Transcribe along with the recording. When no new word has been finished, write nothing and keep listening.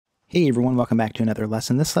Hey everyone, welcome back to another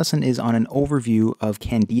lesson. This lesson is on an overview of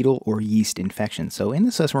candidal or yeast infections. So in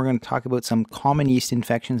this lesson, we're going to talk about some common yeast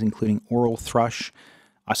infections, including oral thrush,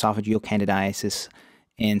 esophageal candidiasis,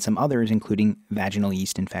 and some others, including vaginal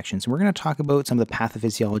yeast infections. And we're going to talk about some of the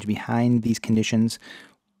pathophysiology behind these conditions,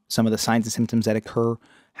 some of the signs and symptoms that occur,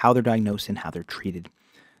 how they're diagnosed, and how they're treated.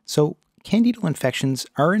 So candidal infections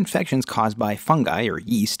are infections caused by fungi or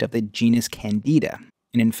yeast of the genus Candida.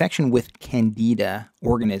 An infection with Candida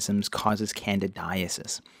organisms causes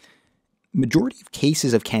candidiasis. Majority of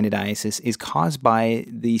cases of candidiasis is caused by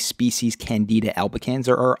the species Candida albicans.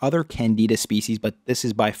 There are other Candida species, but this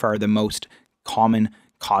is by far the most common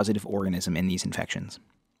causative organism in these infections.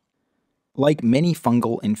 Like many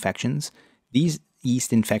fungal infections, these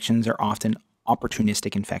yeast infections are often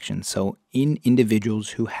opportunistic infections, so in individuals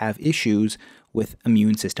who have issues with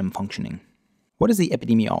immune system functioning. What is the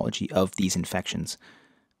epidemiology of these infections?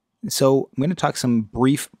 So I'm going to talk some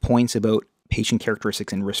brief points about patient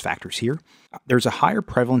characteristics and risk factors here. There's a higher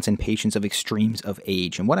prevalence in patients of extremes of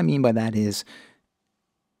age. And what I mean by that is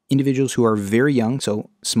individuals who are very young,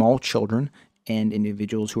 so small children, and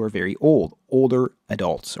individuals who are very old, older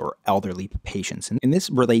adults or elderly patients. And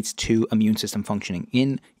this relates to immune system functioning.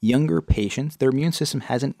 In younger patients, their immune system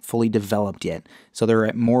hasn't fully developed yet, so they're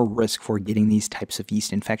at more risk for getting these types of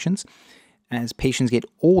yeast infections. As patients get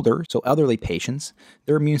older, so elderly patients,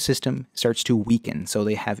 their immune system starts to weaken, so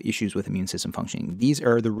they have issues with immune system functioning. These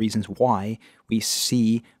are the reasons why we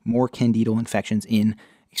see more candidal infections in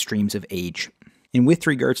extremes of age. And with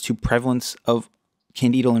regards to prevalence of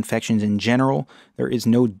candidal infections in general, there is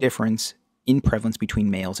no difference in prevalence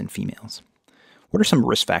between males and females. What are some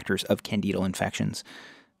risk factors of candidal infections?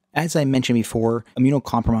 As I mentioned before,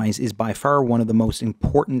 immunocompromise is by far one of the most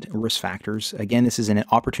important risk factors. Again, this is an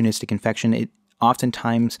opportunistic infection. It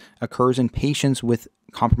oftentimes occurs in patients with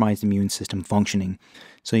compromised immune system functioning.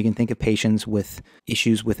 So you can think of patients with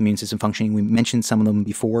issues with immune system functioning. We mentioned some of them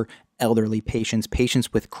before. Elderly patients,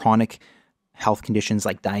 patients with chronic health conditions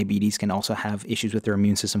like diabetes can also have issues with their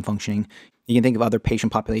immune system functioning. You can think of other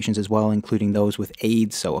patient populations as well, including those with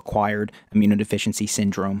AIDS, so acquired immunodeficiency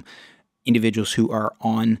syndrome. Individuals who are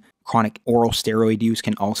on chronic oral steroid use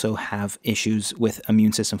can also have issues with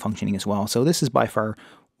immune system functioning as well. So this is by far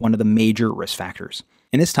one of the major risk factors.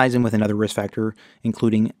 And this ties in with another risk factor,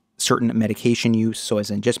 including certain medication use. So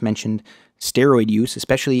as I just mentioned, steroid use,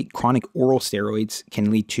 especially chronic oral steroids,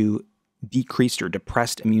 can lead to decreased or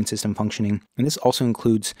depressed immune system functioning. And this also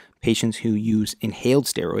includes patients who use inhaled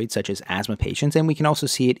steroids, such as asthma patients. And we can also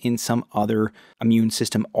see it in some other immune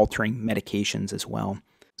system altering medications as well.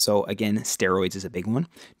 So again, steroids is a big one.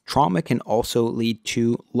 Trauma can also lead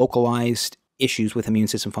to localized issues with immune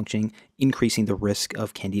system functioning, increasing the risk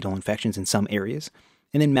of candidal infections in some areas.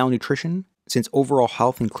 And then malnutrition, since overall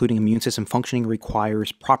health, including immune system functioning,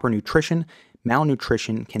 requires proper nutrition,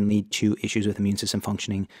 malnutrition can lead to issues with immune system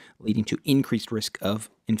functioning, leading to increased risk of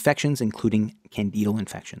infections, including candidal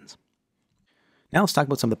infections. Now let's talk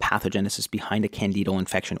about some of the pathogenesis behind a candidal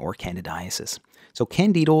infection or candidiasis. So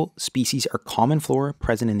candidal species are common flora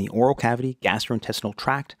present in the oral cavity, gastrointestinal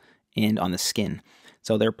tract, and on the skin.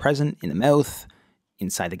 So they're present in the mouth,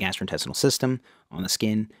 inside the gastrointestinal system, on the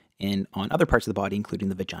skin, and on other parts of the body, including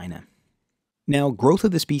the vagina. Now, growth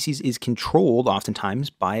of the species is controlled oftentimes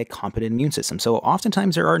by a competent immune system. So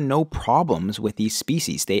oftentimes there are no problems with these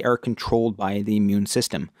species. They are controlled by the immune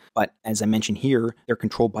system. But as I mentioned here, they're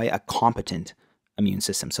controlled by a competent immune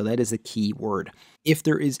system. So that is the key word. If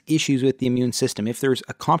there is issues with the immune system, if there's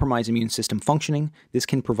a compromised immune system functioning, this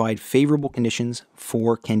can provide favorable conditions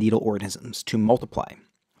for candidal organisms to multiply.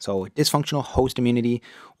 So dysfunctional host immunity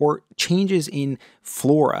or changes in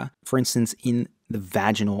flora, for instance, in the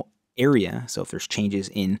vaginal area. So if there's changes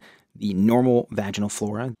in the normal vaginal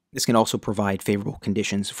flora, this can also provide favorable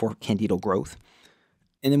conditions for candidal growth.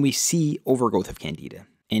 And then we see overgrowth of candida.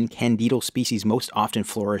 And candidal species most often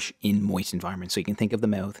flourish in moist environments. So you can think of the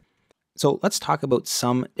mouth. So let's talk about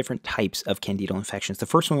some different types of candidal infections. The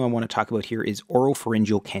first one I want to talk about here is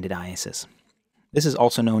Oropharyngeal Candidiasis. This is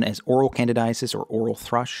also known as oral candidiasis or oral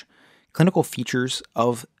thrush. Clinical features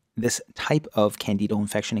of this type of candidal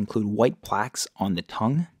infection include white plaques on the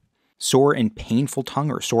tongue, sore and painful tongue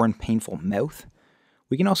or sore and painful mouth.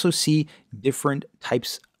 We can also see different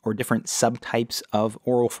types or different subtypes of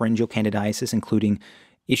oropharyngeal candidiasis, including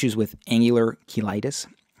issues with angular cheilitis.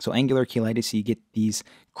 So angular cheilitis, you get these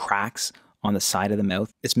cracks on the side of the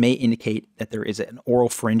mouth. This may indicate that there is an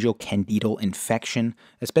oropharyngeal candidal infection,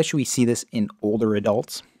 especially we see this in older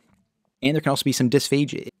adults. And there can also be some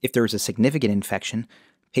dysphagia. If there is a significant infection,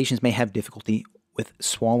 patients may have difficulty with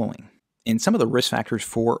swallowing. And some of the risk factors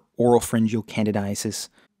for oropharyngeal candidiasis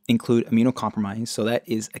include immunocompromised, so that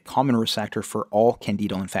is a common risk factor for all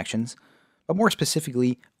candidal infections, but more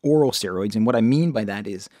specifically, oral steroids. And what I mean by that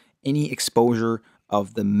is any exposure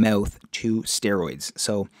of the mouth to steroids.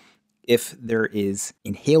 So if there is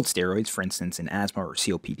inhaled steroids, for instance, in asthma or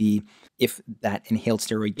COPD, if that inhaled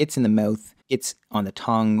steroid gets in the mouth, gets on the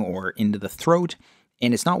tongue or into the throat,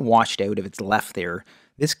 and it's not washed out, if it's left there,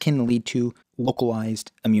 this can lead to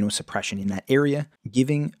localized immunosuppression in that area,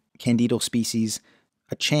 giving candidal species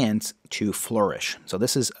a chance to flourish. So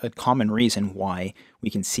this is a common reason why we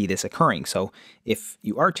can see this occurring. So if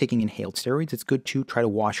you are taking inhaled steroids, it's good to try to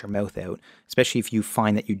wash your mouth out, especially if you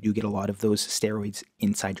find that you do get a lot of those steroids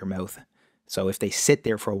inside your mouth. So if they sit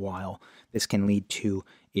there for a while, this can lead to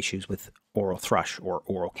issues with oral thrush or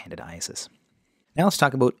oral candidiasis. Now let's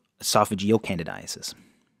talk about esophageal candidiasis.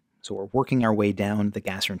 So we're working our way down the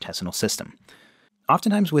gastrointestinal system.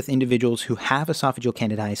 Oftentimes with individuals who have esophageal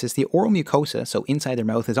candidiasis, the oral mucosa, so inside their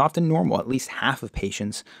mouth, is often normal. At least half of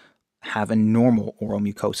patients have a normal oral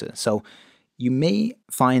mucosa. So you may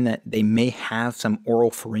find that they may have some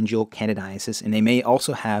oropharyngeal candidiasis, and they may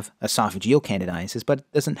also have esophageal candidiasis, but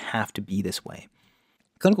it doesn't have to be this way.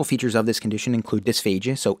 Clinical features of this condition include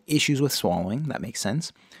dysphagia, so issues with swallowing, that makes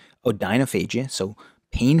sense. Odynophagia, so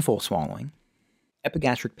painful swallowing.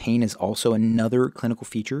 Epigastric pain is also another clinical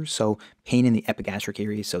feature, so pain in the epigastric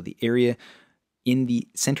area, so the area in the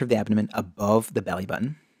center of the abdomen above the belly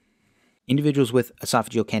button. Individuals with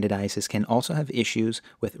esophageal candidiasis can also have issues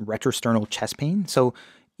with retrosternal chest pain, so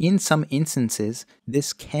in some instances,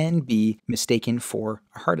 this can be mistaken for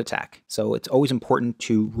a heart attack. So it's always important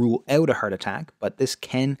to rule out a heart attack, but this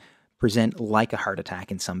can present like a heart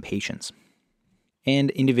attack in some patients.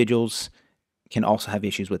 And individuals can also have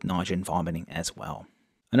issues with nausea and vomiting as well.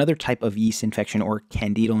 Another type of yeast infection or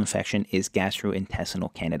candidal infection is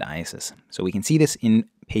gastrointestinal candidiasis. So we can see this in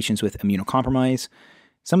patients with immunocompromise.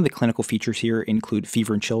 Some of the clinical features here include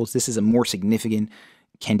fever and chills. This is a more significant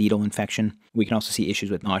candidal infection. We can also see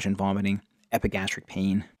issues with nausea and vomiting, epigastric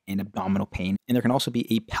pain, and abdominal pain. And there can also be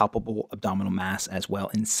a palpable abdominal mass as well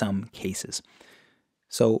in some cases.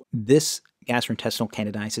 So this gastrointestinal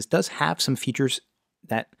candidiasis does have some features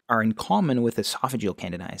that are in common with esophageal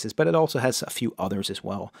candidiasis, but it also has a few others as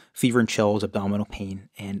well. Fever and chills, abdominal pain,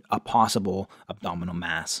 and a possible abdominal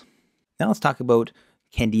mass. Now let's talk about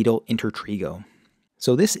Candidal Intertrigo.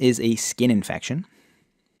 So this is a skin infection,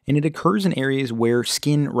 and it occurs in areas where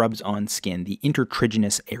skin rubs on skin, the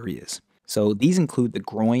intertriginous areas. So these include the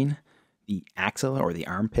groin, the axilla or the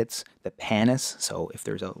armpits, the pannus, so if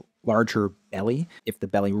there's a larger belly, if the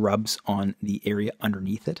belly rubs on the area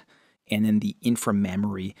underneath it, and then the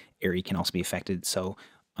inframammary area can also be affected, so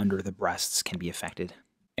under the breasts can be affected.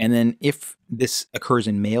 And then if this occurs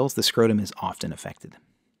in males, the scrotum is often affected.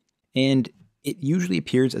 And it usually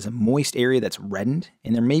appears as a moist area that's reddened,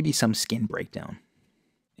 and there may be some skin breakdown.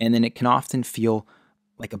 And then it can often feel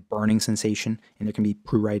like a burning sensation, and there can be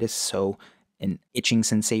pruritus, so an itching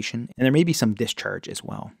sensation, and there may be some discharge as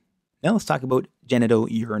well. Now let's talk about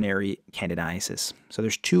genitourinary candidiasis. So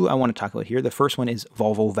there's two I want to talk about here. The first one is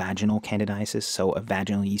vulvovaginal candidiasis, so a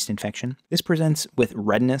vaginal yeast infection. This presents with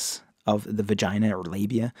redness of the vagina or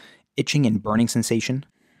labia, itching and burning sensation,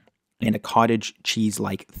 and a cottage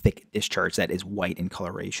cheese-like thick discharge that is white in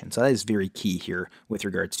coloration. So that is very key here with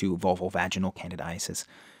regards to vulvovaginal candidiasis.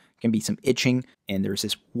 It can be some itching, and there's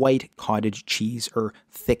this white cottage cheese or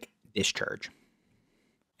thick discharge.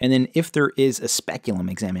 And then if there is a speculum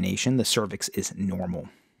examination, the cervix is normal.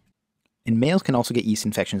 And males can also get yeast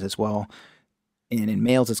infections as well. And in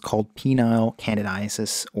males, it's called penile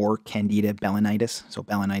candidiasis or Candida balanitis. So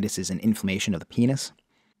balanitis is an inflammation of the penis.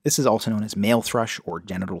 This is also known as male thrush or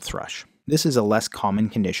genital thrush. This is a less common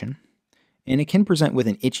condition, and it can present with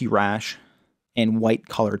an itchy rash and white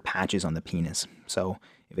colored patches on the penis. So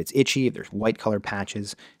if it's itchy, if there's white colored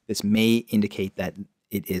patches, this may indicate that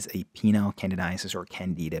it is a penile candidiasis or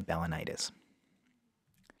Candida balanitis.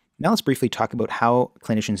 Now let's briefly talk about how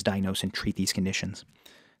clinicians diagnose and treat these conditions.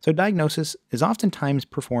 So diagnosis is oftentimes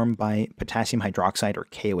performed by potassium hydroxide or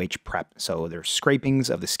KOH prep. So there's scrapings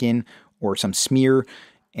of the skin or some smear,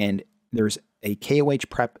 and there's a KOH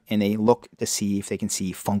prep, and they look to see if they can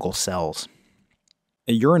see fungal cells.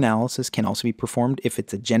 A urinalysis can also be performed if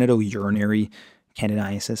it's a genitourinary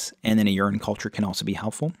candidiasis, and then a urine culture can also be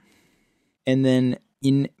helpful. And then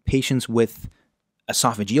in patients with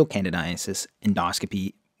esophageal candidiasis,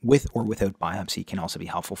 endoscopy with or without biopsy can also be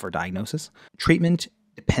helpful for diagnosis. Treatment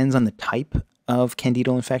depends on the type of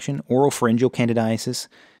candidal infection. Oropharyngeal candidiasis,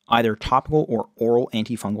 either topical or oral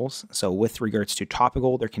antifungals. So with regards to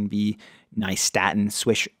topical, there can be nystatin,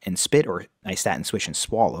 swish and spit, or nystatin, swish and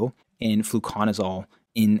swallow, and fluconazole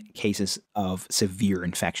in cases of severe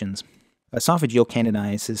infections. Esophageal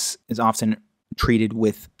candidiasis is often treated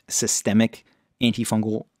with systemic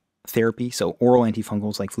antifungal therapy, so oral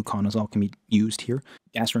antifungals like fluconazole can be used here.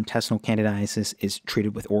 Gastrointestinal candidiasis is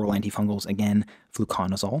treated with oral antifungals, again,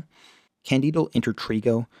 fluconazole. Candidal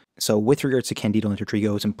Intertrigo. So with regards to Candidal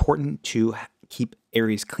Intertrigo, it's important to keep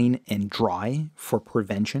areas clean and dry for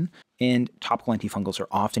prevention, and topical antifungals are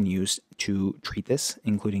often used to treat this,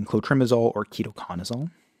 including clotrimazole or ketoconazole.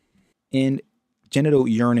 And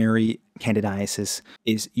genitourinary candidiasis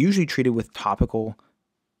is usually treated with topical,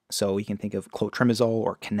 so you can think of clotrimazole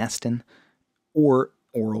or Canesten, or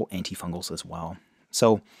oral antifungals as well.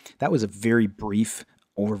 So that was a very brief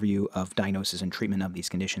overview of diagnosis and treatment of these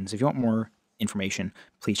conditions. If you want more information,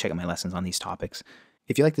 please check out my lessons on these topics.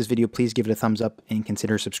 If you like this video, please give it a thumbs up and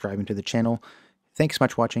consider subscribing to the channel. Thanks so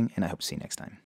much for watching, and I hope to see you next time.